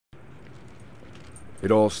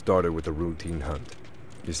It all started with a routine hunt.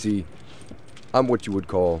 You see, I'm what you would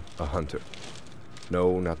call a hunter.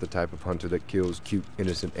 No, not the type of hunter that kills cute,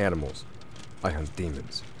 innocent animals. I hunt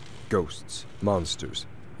demons, ghosts, monsters,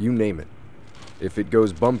 you name it. If it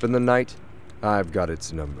goes bump in the night, I've got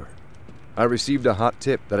its number. I received a hot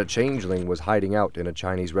tip that a changeling was hiding out in a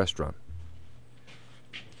Chinese restaurant.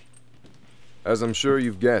 As I'm sure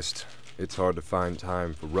you've guessed, it's hard to find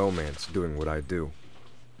time for romance doing what I do.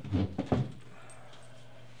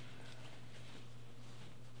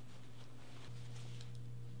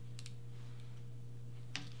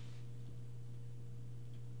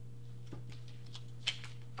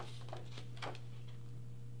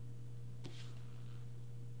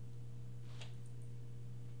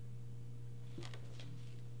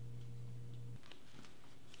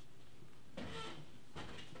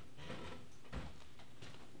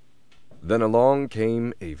 Then along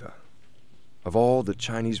came Ava. Of all the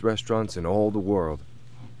Chinese restaurants in all the world,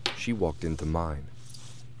 she walked into mine.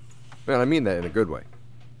 And I mean that in a good way.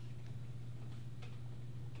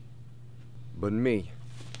 But me,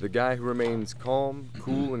 the guy who remains calm,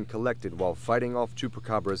 cool, and collected while fighting off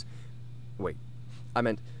chupacabras... Wait, I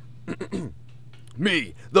meant...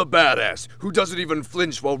 me, the badass, who doesn't even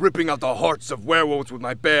flinch while ripping out the hearts of werewolves with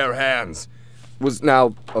my bare hands, was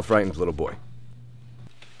now a frightened little boy.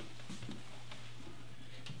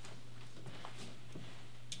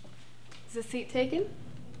 Is the seat taken?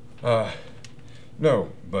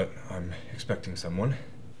 No, but I'm expecting someone.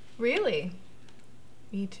 Really?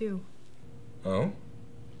 Me too. Oh?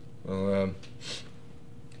 Well,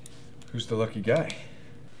 who's the lucky guy?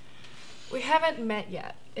 We haven't met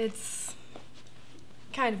yet. It's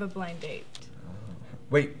kind of a blind date.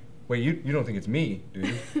 Wait, you don't think it's me, do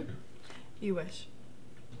you? You wish.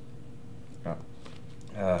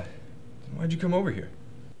 Why'd you come over here?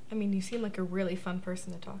 I mean, you seem like a really fun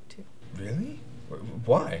person to talk to. Really?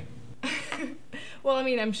 Why? Well, I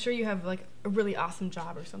mean, I'm sure you have, like, a really awesome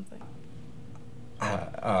job or something.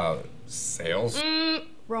 Sales?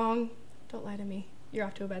 Wrong. Don't lie to me. You're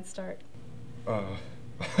off to a bad start.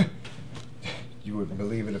 You wouldn't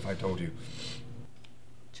believe it if I told you.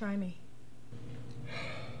 Try me.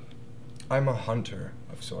 I'm a hunter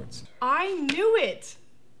of sorts. I knew it!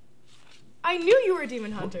 I knew you were a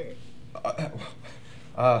demon hunter.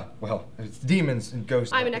 Well, it's demons and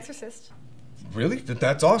ghosts. I'm an exorcist. Really?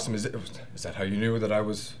 That's awesome. Is that how you knew that I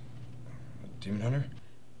was a demon hunter?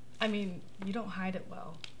 I mean, you don't hide it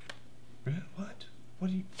well. What? What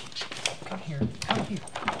do you... Come here. Come here.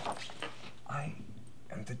 I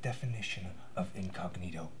am the definition of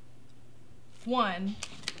incognito. 1,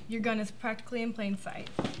 your gun is practically in plain sight.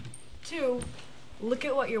 2, look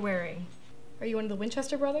at what you're wearing. Are you one of the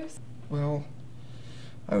Winchester brothers? Well,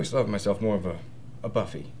 I always thought of myself more of a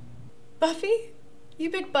Buffy. Buffy?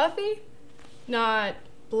 You picked Buffy? Not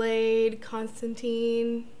Blade,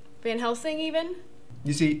 Constantine, Van Helsing even?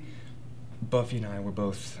 You see, Buffy and I were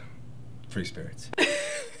both free spirits.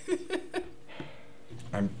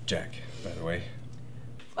 I'm Jack, by the way.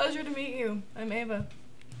 Pleasure to meet you. I'm Ava.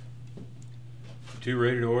 2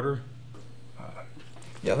 ready to order?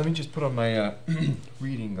 Yeah, let me just put on my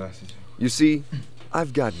reading glasses. You see,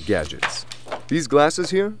 I've got gadgets. These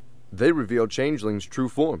glasses here, they reveal changeling's true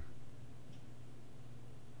form.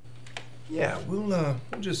 Yeah, we'll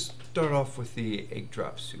just start off with the egg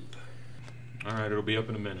drop soup. All right, it'll be up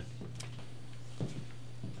in a minute.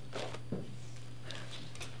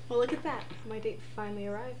 Well, look at that. My date finally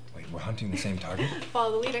arrived. Wait, we're hunting the same target?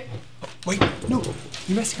 Follow the leader. Wait, no!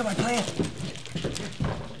 You're messing up my plan!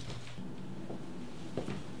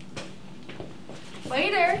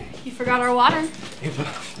 Waiter, you forgot our water. Ava,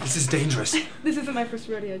 this is dangerous. This isn't my first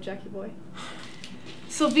rodeo, Jackie boy.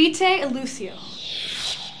 Silvite and Lucio.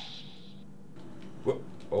 What?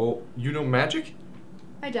 Oh, you know magic?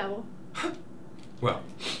 I dabble. Well,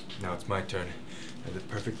 now it's my turn. I have the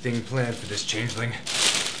perfect thing planned for this changeling.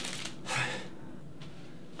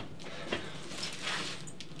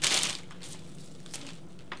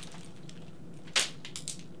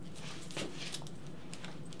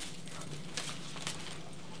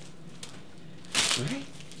 Ready?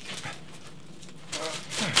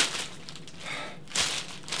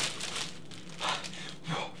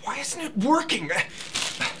 Why isn't it working?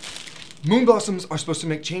 Moon blossoms are supposed to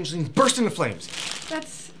make changelings burst into flames.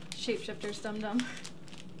 That's shapeshifters, dum-dum.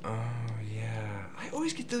 Oh, yeah. I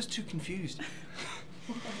always get those two confused.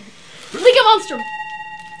 Liga Monstrum!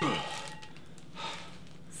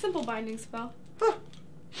 Simple binding spell. Huh.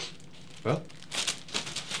 Well,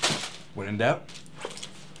 when in doubt,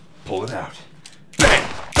 pull it out. Bang!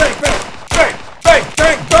 Bang! Bang! Bang! Bang!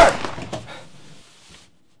 Bang! Bang!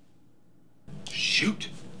 Shoot!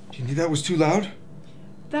 Do you think that was too loud?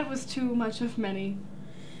 That was too much of many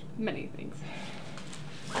things.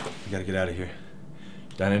 You gotta get out of here.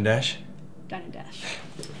 Dine and dash? Dine and dash.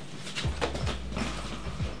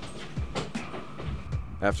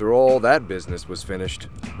 After all that business was finished,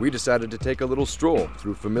 we decided to take a little stroll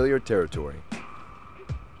through familiar territory.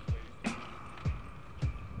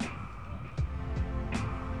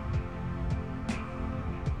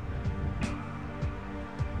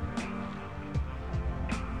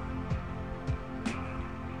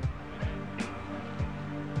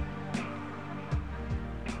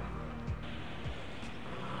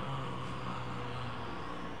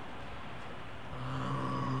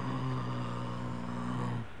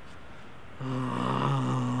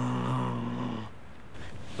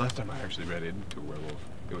 Last time I actually read into a werewolf,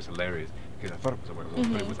 it was hilarious because I thought it was a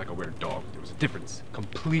werewolf, but it was like a were-dog. There was a difference,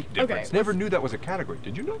 complete difference. Okay, Never knew that was a category.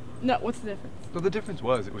 Did you know? No, what's the difference? So the difference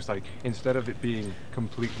was, it was like instead of it being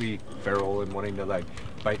completely feral and wanting to like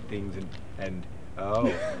bite things and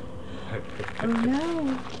oh. Oh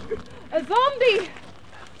no. A zombie!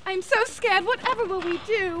 I'm so scared. Whatever will we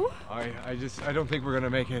do? I don't think we're gonna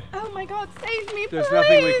make it. Oh my God, save me, There's please!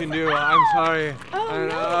 nothing we can do. I'm sorry. Oh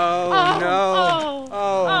no! Oh no!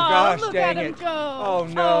 Oh gosh, look dang at him it! go. Oh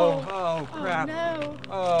no! Oh crap! Oh no!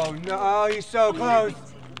 Oh no! Oh, he's so close.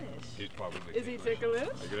 He's probably Is he ticklish?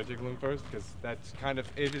 Are you gonna tickle him first? Because that's kind of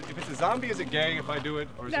if it's a zombie, is it gay if I do it,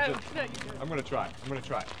 or is it just? No, you do. I'm gonna try. I'm gonna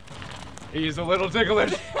try. He's a little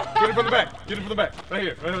ticklish. Get him from the back. Get him from the back. Right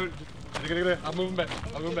here. Right here. I'll move him back.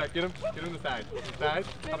 I'll move him back. Get him. Get him the side. The side.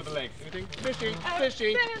 Top of the legs. Anything? Fishy.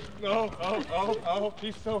 Fishy. No. Oh.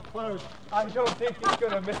 He's so close. I don't think he's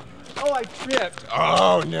gonna miss. Oh, I tripped.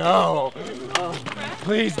 Oh no. Oh,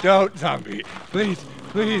 please don't, zombie. Please.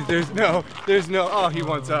 There's no. Oh, he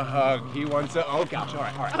wants a hug. He wants a. Oh gosh. All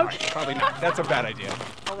right. Probably not. That's a bad idea.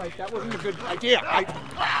 All right, that wasn't a good idea. I can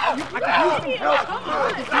use some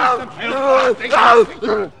help.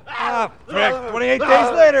 Ah, frick. 28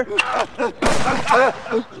 days later.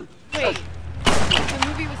 Wait, the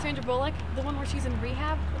movie with Sandra Bullock, the one where she's in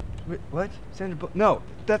rehab? Wait, what? Sandra Bullock? No,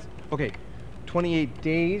 that's okay. 28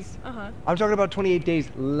 days? Uh-huh. I'm talking about 28 days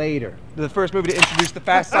later. The first movie to introduce the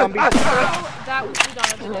fast zombie. Oh, that was the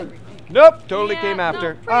Dawn of the Dead remake. Nope, totally Yeah, came no,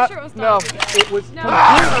 after. pretty sure it was no, Dawn of the Dead. it was No.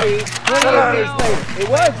 completely 28 No. days later.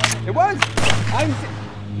 It was.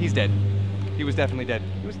 He's dead. He was definitely dead.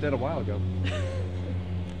 He was dead a while ago.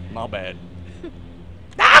 My bad.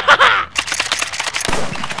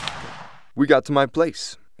 We got to my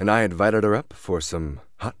place, and I invited her up for some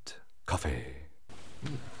hot coffee.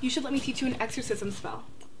 You should let me teach you an exorcism spell.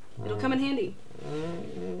 It'll come in handy.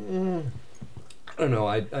 I don't know,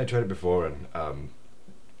 I tried it before, and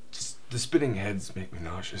just the spinning heads make me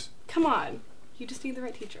nauseous. Come on. You just need the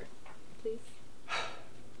right teacher. Please.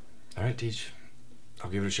 All right, teach. I'll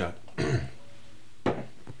give it a shot.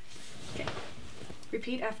 Okay.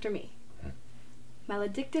 Repeat after me.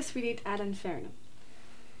 Maledictus vidit ad infernum.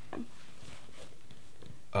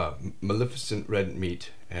 Maleficent red meat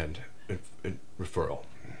and referral.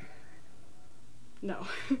 No.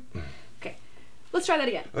 Okay. Let's try that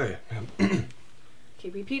again. Oh, yeah. Okay,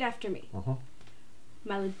 repeat after me.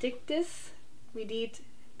 Maledictus vidit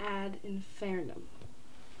ad infernum.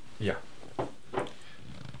 Yeah.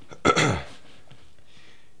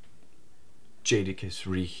 Jadicus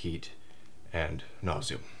reheat and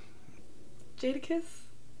nauseum. Jadicus?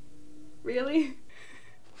 Really?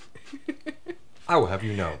 I will have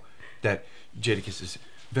you know that Jadicus is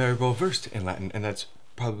very well versed in Latin, and that's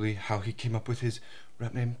probably how he came up with his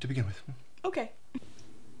rap name to begin with. Okay.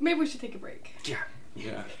 Maybe we should take a break. Yeah,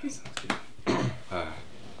 that sounds good.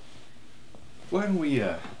 Why don't we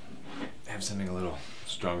have something a little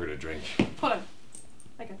stronger to drink? Hold on.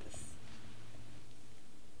 I got this.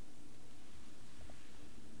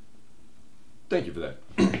 Thank you for that.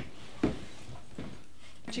 Are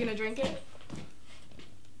you gonna drink it?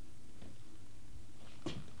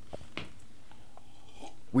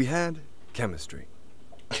 We had chemistry.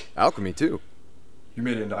 Alchemy, too. You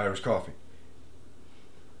made it into Irish coffee.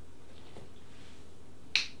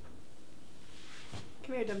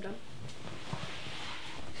 Come here, dum-dum.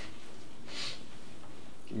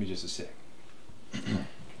 Give me just a sec.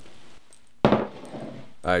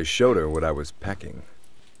 I showed her what I was packing.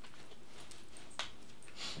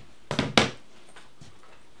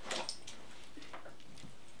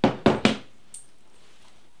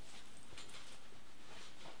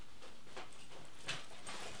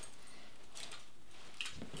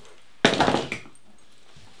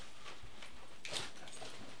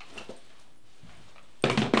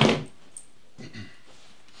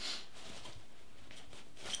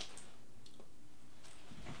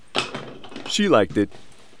 She liked it.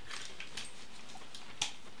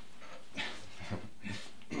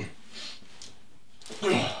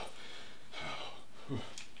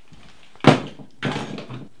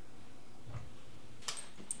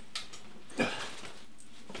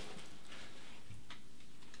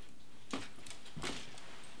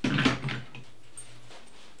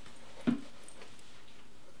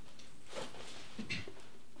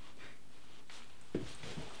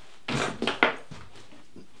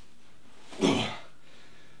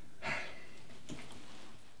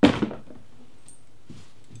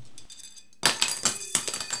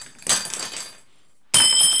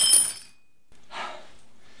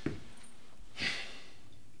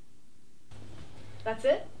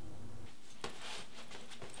 That's it?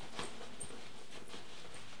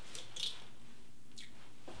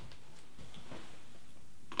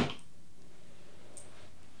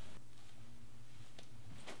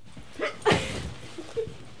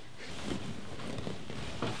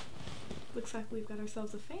 Looks like we've got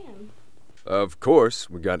ourselves a fan. Of course,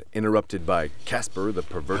 we got interrupted by Casper, the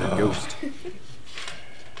perverted ghost.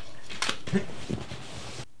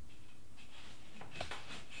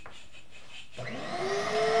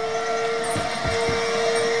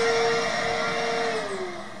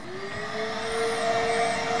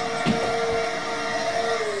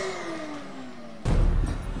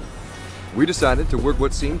 We decided to work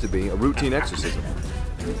what seemed to be a routine exorcism,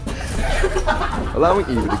 allowing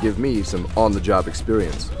Eva to give me some on-the-job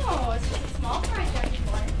experience. Oh, it's just a small project,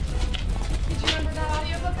 boy. Did you remember that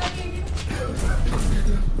audiobook I gave you?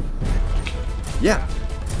 Yeah.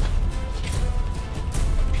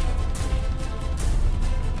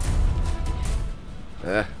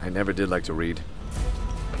 I never did like to read.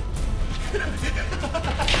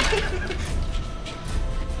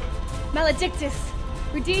 Maledictus,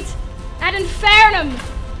 Redit, ad infernum!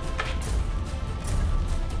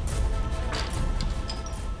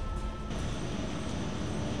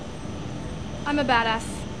 I'm a badass.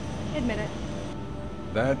 Admit it.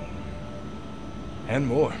 That and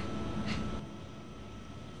more.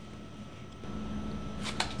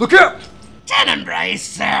 Look out! Embrace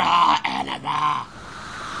Sarah Annabelle.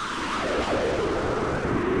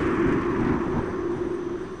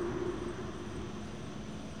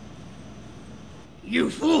 You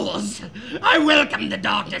fools! I welcome the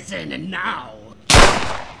darkness in, and now.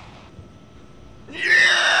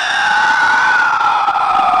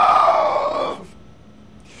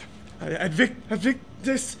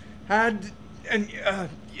 Advictus had in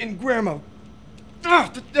Guillermo.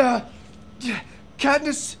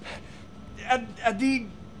 Cadmus at the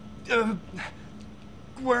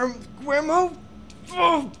Guillermo.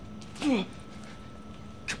 Oh, come on,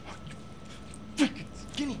 you freaking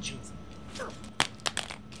skinny jeans.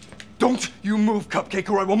 Don't you move, Cupcake,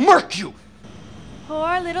 or I will mark you.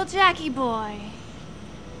 Poor little Jackie boy.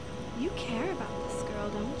 You care about this girl,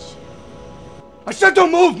 don't you? I said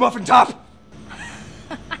don't move, Muffin Top!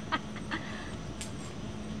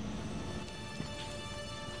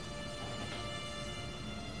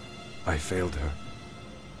 I failed her.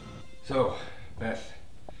 So, Beth,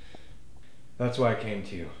 that's why I came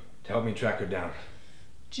to you, to help me track her down.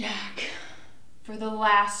 Jack, for the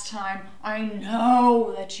last time, I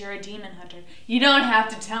know that you're a demon hunter. You don't have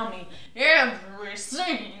to tell me every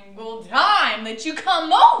single time that you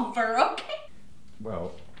come over, okay?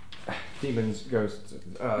 Well, demons, ghosts,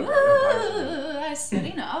 I said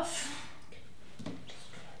enough.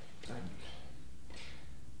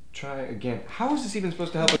 Try again. How is this even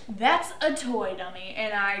supposed to help? That's a toy dummy,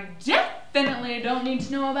 and I definitely don't need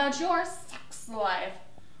to know about your sex life.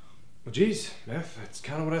 Well, geez, Beth, that's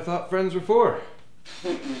kind of what I thought friends were for.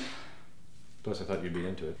 Plus, I thought you'd be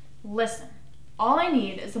into it. Listen, all I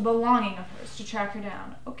need is a belonging of hers to track her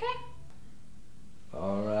down, okay?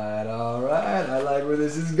 All right. I like where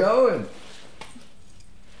this is going.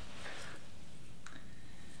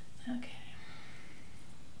 Okay.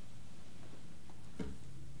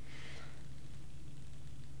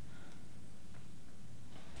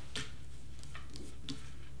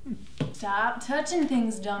 Stop touching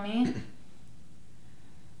things, dummy.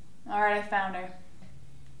 Alright, I found her.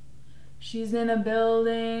 She's in a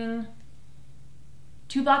building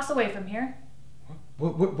 2 blocks away from here.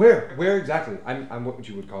 Where? Where exactly? I'm what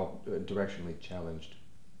you would call directionally challenged.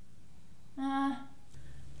 I'll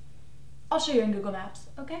show you in Google Maps,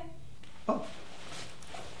 okay? Oh.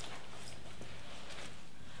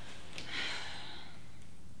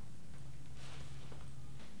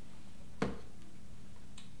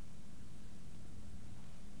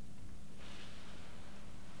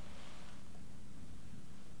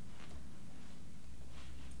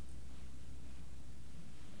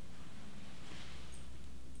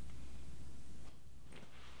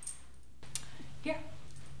 Here.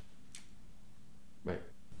 Wait,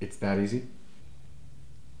 it's that easy?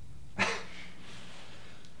 All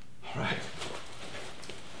right.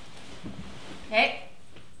 Hey,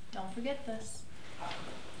 don't forget this.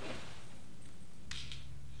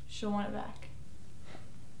 She'll want it back.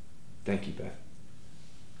 Thank you, Beth.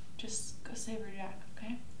 Just go save her, Jack,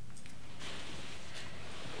 okay?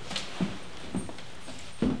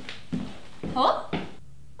 Hello?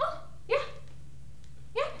 Oh, yeah.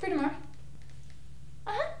 Yeah, free tomorrow.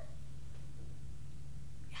 Uh-huh.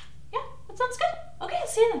 Yeah, that sounds good. Okay,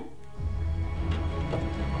 see you then.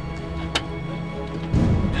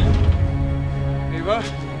 Eva?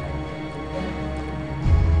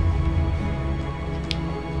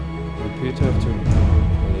 Repeat after me.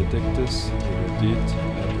 Maledictus, erudit,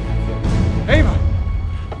 ad Ava!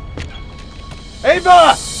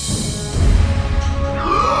 Ava!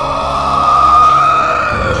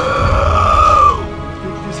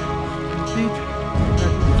 Maledictus, redit, ad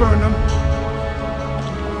infernum!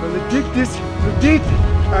 Maledictus, redit,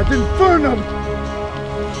 ad infernum!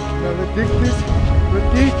 Maledictus,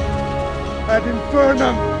 redit,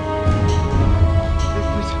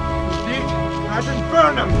 ad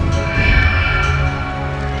infernum!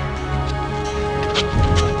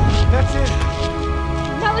 That's it!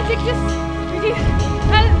 Maledictus, redit,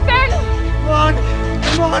 ad infernum! Come on!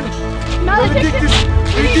 Come on! Maledictus,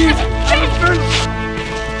 redit, ad infernum!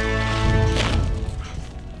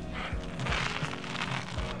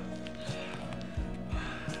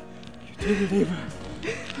 You did it, Ava.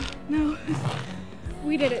 No,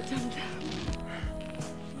 we did it, Tom.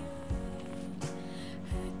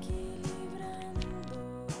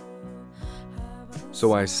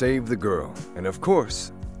 So I save the girl, and of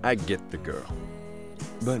course, I get the girl.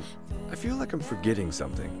 But I feel like I'm forgetting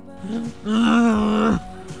something.